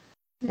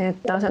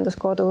 Et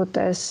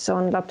asenduskodudes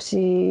on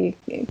lapsi,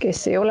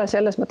 kes ei ole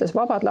selles mõttes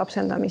vabad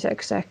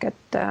lapsendamiseks, ehk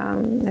et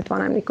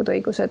vanemlikud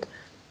õigused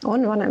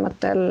on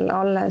vanematel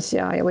alles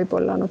ja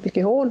võib-olla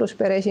piski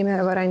hoolduspere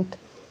esimene variant,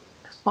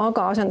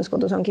 aga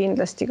asenduskodus on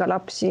kindlasti ka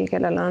lapsi,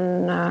 kellel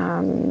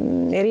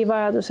on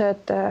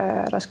erivajadused,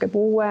 raske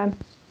puue.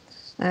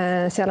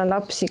 Seal on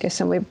lapsi, kes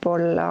on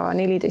võib-olla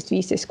 14,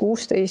 15,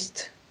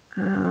 16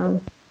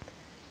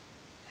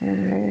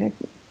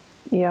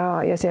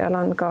 ja seal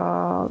on ka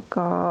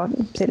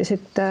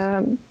sellised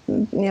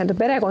nii-öelda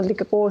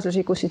perekondlikke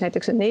kooslusi, kus siis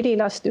näiteks on 4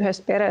 last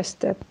ühest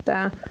perest,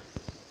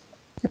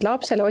 et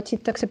lapsele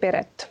otsitakse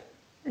peret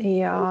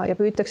ja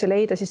püütakse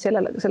leida siis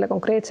selle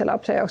konkreetse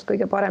lapse jaoks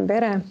kõige parem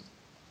pere.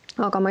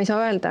 Aga ma ei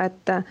saa öelda,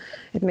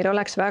 et meil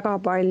oleks väga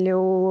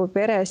palju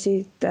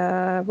peresid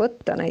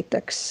võtta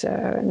näiteks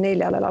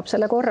 4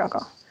 lapsele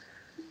korraga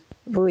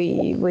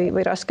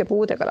või raske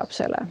puudega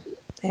lapsele.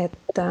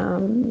 Et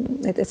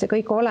see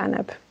kõik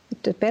oleneb.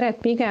 Et pered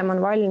pigem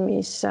on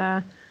valmis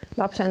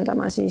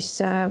lapsendama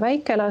siis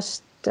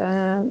väikelast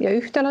ja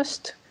ühte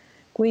last,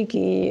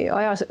 kuigi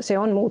ajas see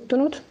on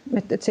muutunud,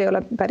 et see ei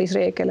ole päris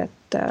reegel,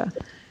 et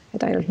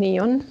ainult nii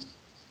on.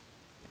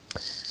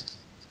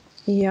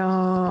 Ja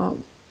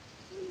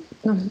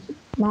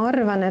ma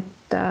arvan,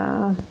 et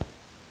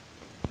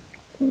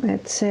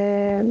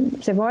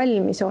see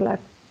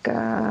valmisolek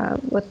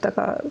võtta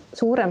ka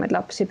suuremaid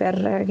lapsi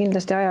perre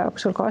kindlasti aja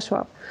jooksul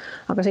kasvab,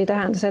 aga see ei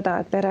tähenda seda,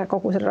 et pere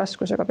kogu selle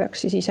raskusega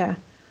peaks siis ise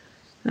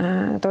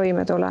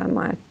toime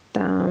tulema,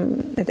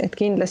 et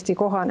kindlasti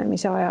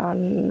kohanemise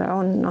ajal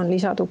on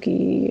lisatugi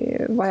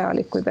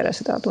vajalik, kui pere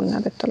seda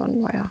tunneb, et tal on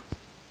vaja.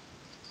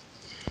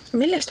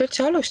 Millest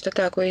üldse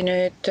alustada, kui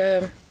nüüd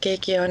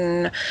keegi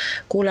on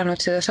kuulanud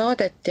seda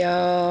saadet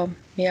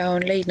ja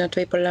on leidnud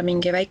võib-olla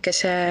mingi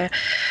väikese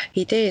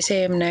idee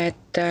seemne,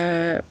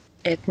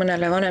 et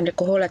mõnele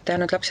vanemliku hooleta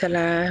jäänud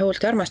lapsele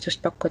hoolt ja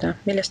armastust pakkuda?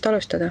 Millest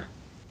alustada?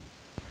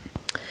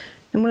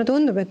 Mulle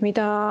tundub, et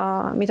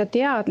mida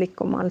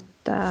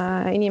teadlikumalt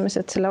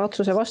inimesed selle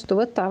otsuse vastu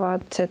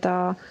võtavad,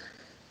 seda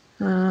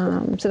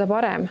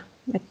parem.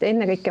 Et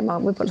ennekõike ma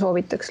võib-olla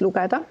soovitaks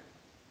lugeda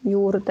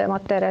juurde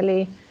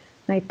materjali.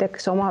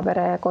 Näiteks oma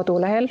pere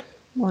kodulehel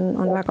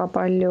on väga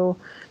palju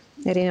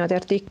erinevaid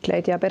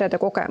artikleid ja perede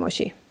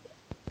kogemusi.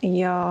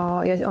 Ja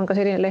on ka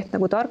selline leht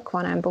nagu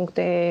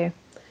tarkvanem.ee,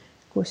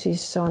 kus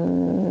siis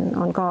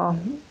on ka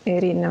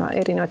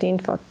erinevat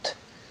infot.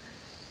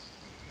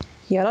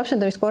 Ja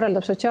lapsendamist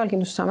korraldab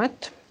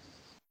Sotsiaalkindlustusamet,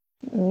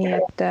 nii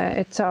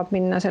et saab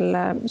minna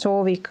selle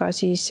sooviga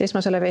siis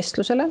esmasele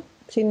vestlusele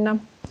sinna.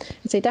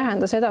 See ei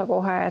tähenda seda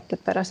kohe, et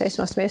pärast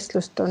esmast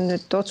vestlust on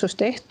nüüd otsus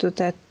tehtud,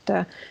 et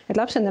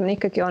lapsendamine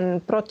ikkagi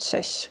on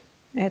protsess,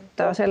 et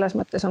ta selles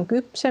mõttes on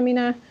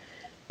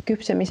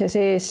küpsemise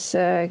sees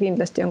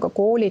kindlasti on ka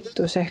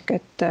koolitus, ehk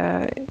et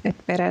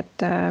pered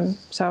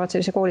saavad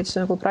sellise koolituse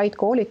nagu Bright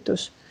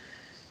koolitus,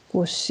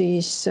 kus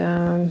siis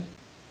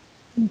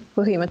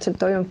põhimõtteliselt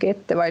toimubki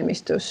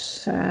ettevalmistus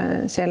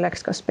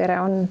selleks, kas pere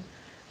on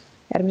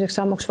järgmiseks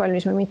sammuks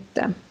valmis või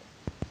mitte.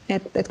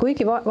 Et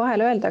kuigi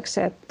vahel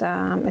öeldakse, et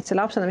see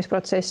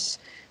lapsendamisprotsess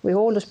või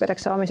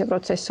hoolduspereks saamise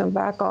protsess on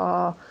väga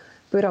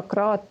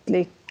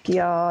bürokraatlik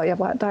ja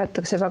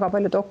tahetakse väga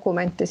palju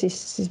dokumente,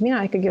 siis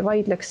mina ikkagi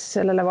vaidleks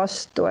sellele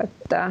vastu,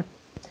 et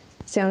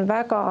see on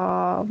väga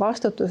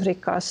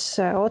vastutusrikas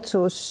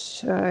otsus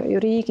ju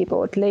riigi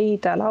poolt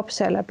leida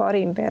lapsele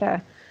parim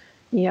pere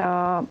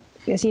ja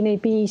siin ei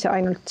piisa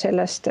ainult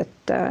sellest,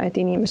 et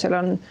inimesel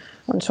on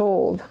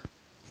soov,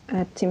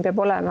 et siin peab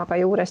olema ka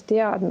juures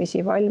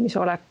teadmisi,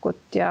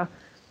 valmisolekut ja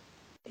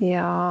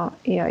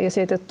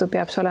seetõttu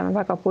peab see olema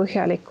väga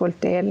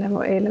põhjalikult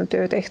eelnev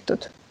töö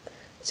tehtud.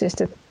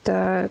 Sest et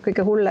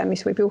kõige hullem,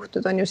 mis võib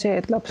juhtuda, on ju see,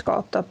 et laps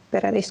kaotab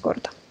pere teist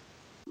korda.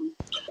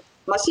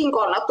 Ma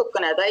siinkohal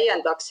natukene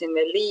täiendaksin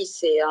veel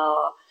Liisi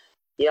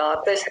ja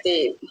tõesti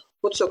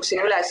kutsuksin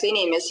üles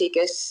inimesi,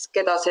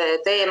 keda see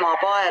teema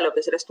paelub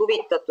ja sellest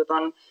huvitatud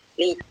on,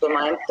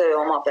 liituma MTÜ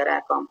Oma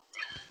Perega.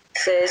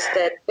 Sest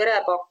et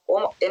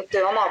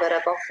MTÜ Oma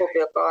Pere pakub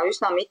ja ka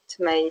üsna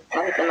mitmeid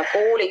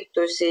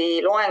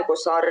koolitusi,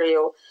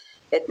 loengusarju,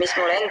 et mis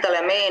mulle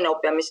endale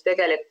meenub ja mis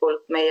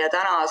tegelikult meie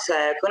tänase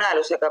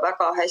kõnelusega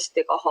väga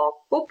hästi ka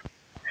haakub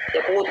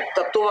ja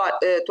puudutab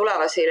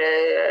tulevasi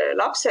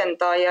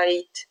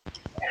lapsendajaid,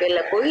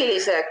 kelle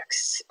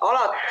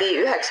alati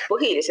üheks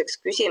põhiliseks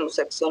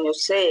küsimuseks on ju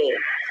see,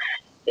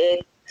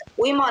 et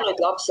kui ma nüüd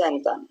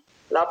lapsendan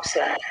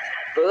lapse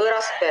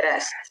võõrast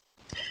perest,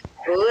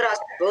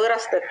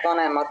 võõrastelt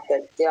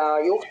vanematelt ja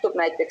juhtub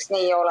näiteks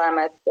nii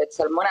olema, et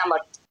seal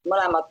mõlemad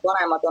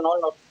vanemad on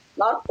olnud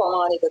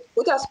narkomaanid, et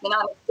kuidas mina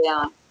nüüd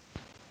tean,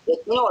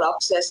 et minu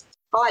lapsest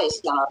ka ei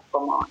saa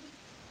narkomaani.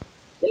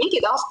 Ja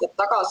mingid aastad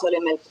tagasi oli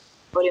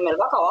meil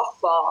väga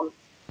vahva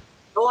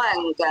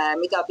loeng,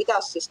 mida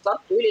pidas siis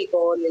Tartu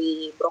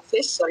Ülikooli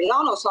professor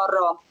Jaanus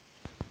Arro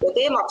ja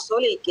teemaks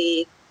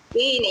oligi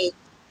geenid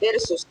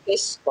versus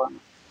keskkond.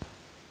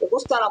 Ja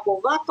kus ta nagu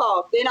väga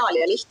kenal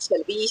ja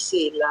lihtsal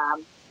viisil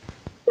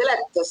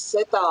seletas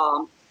seda,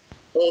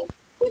 et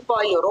kui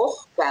palju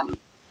rohkem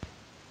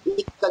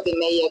ikkagi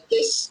meie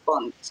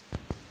keskkond,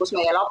 kus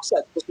meie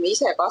lapsed, kus me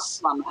ise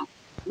kasvame,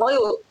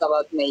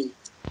 mõjutavad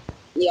meid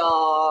ja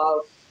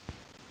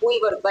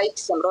kuivõrd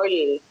väiksem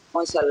roll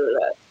on seal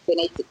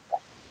geneetika.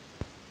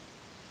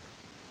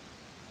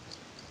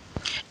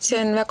 See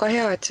on väga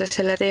hea, et sa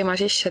selle teema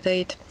sisse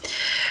tõid.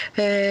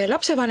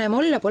 Lapsevanem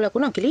olla pole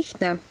kunagi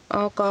lihtne,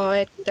 aga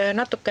et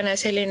natukene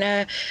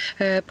selline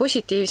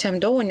positiivsem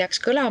toon jääks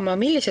kõlama,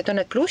 millised on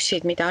need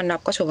plussid, mida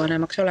annab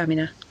kasuvanemaks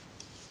olemine?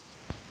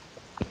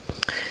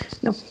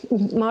 No,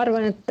 ma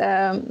arvan,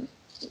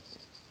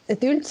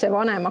 et üldse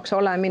vanemaks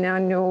olemine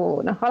on ju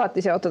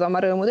alati seotud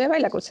oma rõõmude ja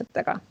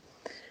väljakutsetega.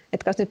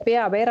 Et kas nüüd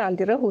peab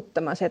eraldi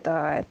rõhutama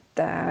seda,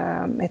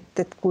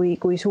 et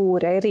kui suur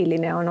ja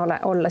eriline on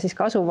olla siis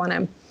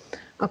kasuvanem.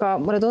 Aga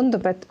mulle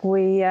tundub, et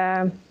kui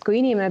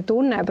inimene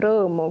tunneb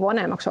rõõmu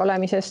vanemaks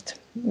olemisest,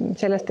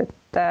 sellest,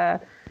 et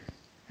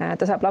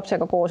ta saab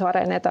lapsega koos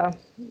areneda,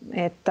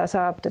 et ta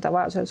saab teda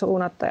vajadusel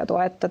suunata ja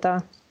toetada,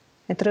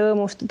 et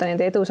rõõmustada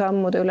nende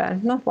edusammude üle,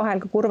 vahel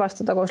ka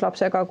kurvastada koos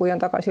lapsega, kui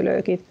on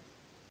tagasilöögid.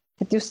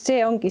 Et just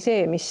see ongi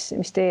see,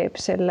 mis teeb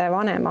selle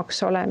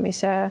vanemaks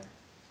olemise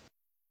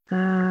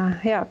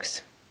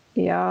heaks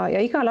ja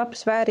iga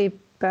laps väärib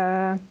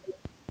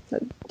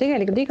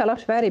tegelikult iga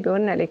laps väärib ju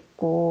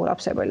õnnelikku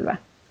lapsepõlve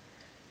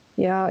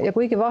ja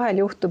kuigi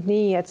vahel juhtub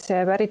nii, et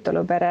see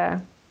päritolupere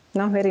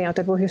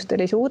erinevatel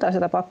põhjustel ei suuda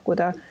seda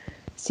pakkuda,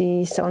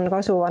 siis on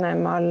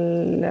kasuvanemal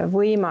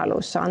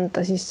võimalus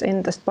anda siis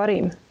endast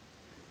parim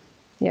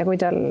ja kui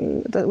ta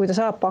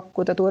saab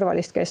pakkuda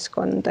turvalist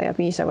keskkonda ja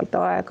piisavalt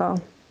aega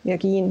ja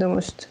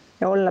kiindumust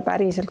ja olla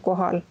päriselt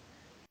kohal.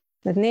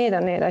 Need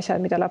on need asjad,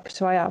 mida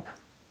laps vajab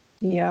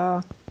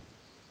ja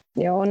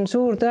on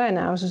suur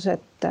tõenäosus,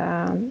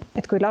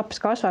 et kui laps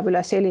kasvab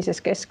üles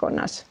sellises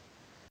keskkonnas,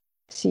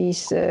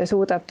 siis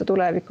suudab ta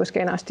tulevikus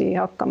kenasti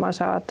hakkama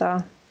saada,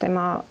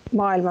 tema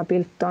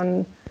maailmapilt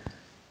on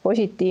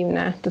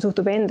positiivne, ta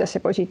suhtub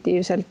endasse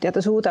positiivselt ja ta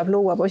suudab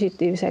luua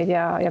positiivseid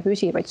ja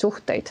püsivaid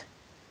suhteid.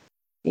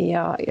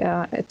 Ja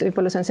et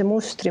võib-olla see on see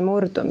mustri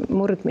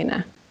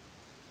murdmine,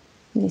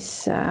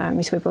 mis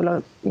võib-olla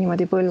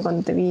niimoodi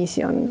põlvkondade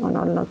viisi on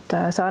olnud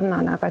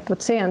sarnane, aga et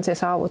võt see on see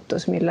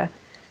saavutus,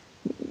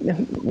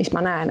 mis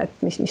ma näen,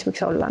 et mis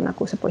võiks olla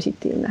nagu see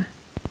positiivne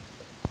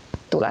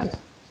tulem.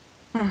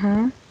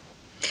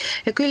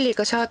 Ja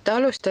Külliga saate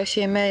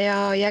alustasime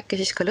ja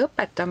äkki siis ka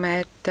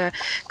lõpetame, et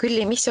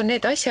Külli, mis on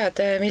need asjad,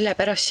 mille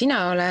pärast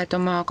sina oled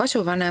oma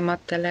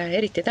kasuvanematele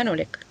eriti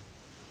tänulik?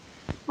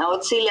 No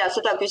Silja,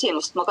 seda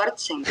küsimust ma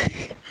kartsingi.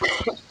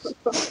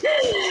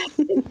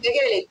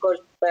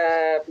 Tegelikult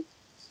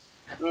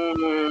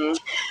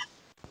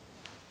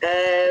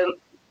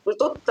mul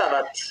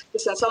tuttavad,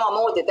 kes on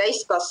samamoodi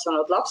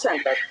täiskasvanud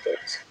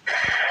lapsendatud,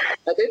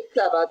 nad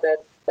ütlevad,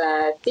 et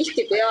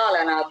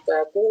tihtipeale nad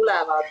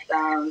kuulevad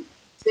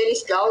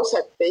sellist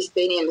lauset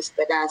teiste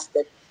inimeste käest,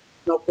 et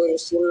no küll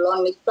sul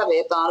on ikka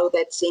vedanud,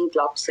 et sind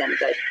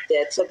lapsendati,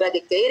 et sa pead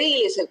ikka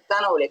eriliselt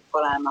tänulik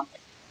olema.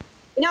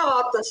 Mina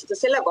vaatan seda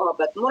selle koha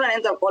pealt, mul on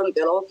endal 3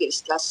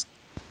 bioloogilist last.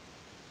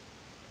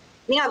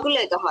 Mina küll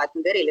ei taha, et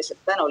nad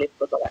eriliselt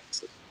tänulikud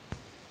oleksid.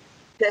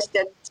 Sest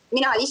et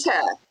mina ise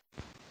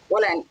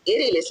olen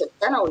eriliselt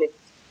tänulik,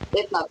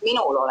 et nad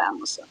minul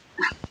olemas on.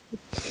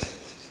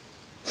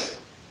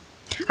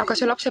 aga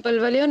su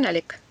lapsepõlv oli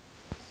õnnelik?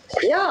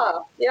 ja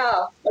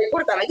ma ei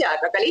kurda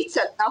midagi, aga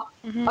lihtsalt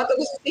vaata,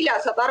 kus Silja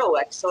saab aru,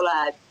 eks ole,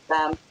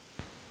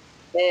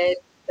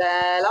 et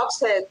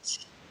lapsed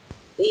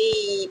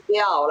ei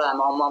pea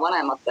olema oma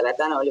vanematele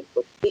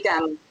tänulikud,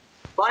 pigem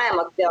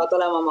vanemad peavad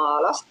olema oma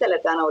lastele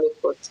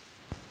tänulikud,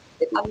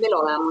 et nad meil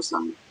olemas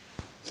on.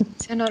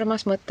 See on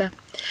armas mõte.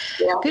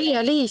 Külli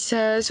ja Liis,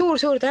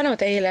 suur tänu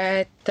teile,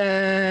 et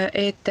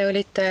te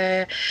olite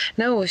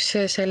nõus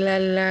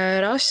sellel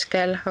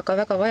raskel, aga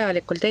väga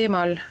vajalikul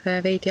teemal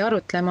veidi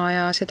arutlema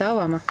ja seda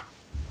avama.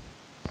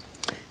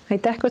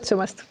 Aitäh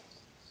kutsumast!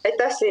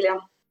 Aitäh,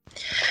 Silja!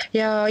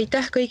 Ja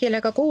aitäh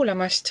kõigile ka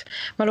kuulamast.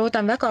 Ma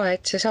loodan väga,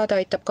 et see saade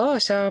aitab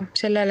kaasa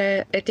sellele,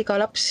 et iga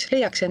laps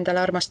leiaks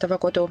endale armastava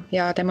kodu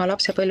ja tema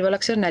lapsepõlv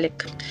oleks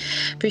õnnelik.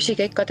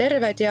 Püsige ikka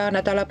terved ja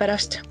nädala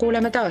pärast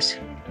kuuleme taas.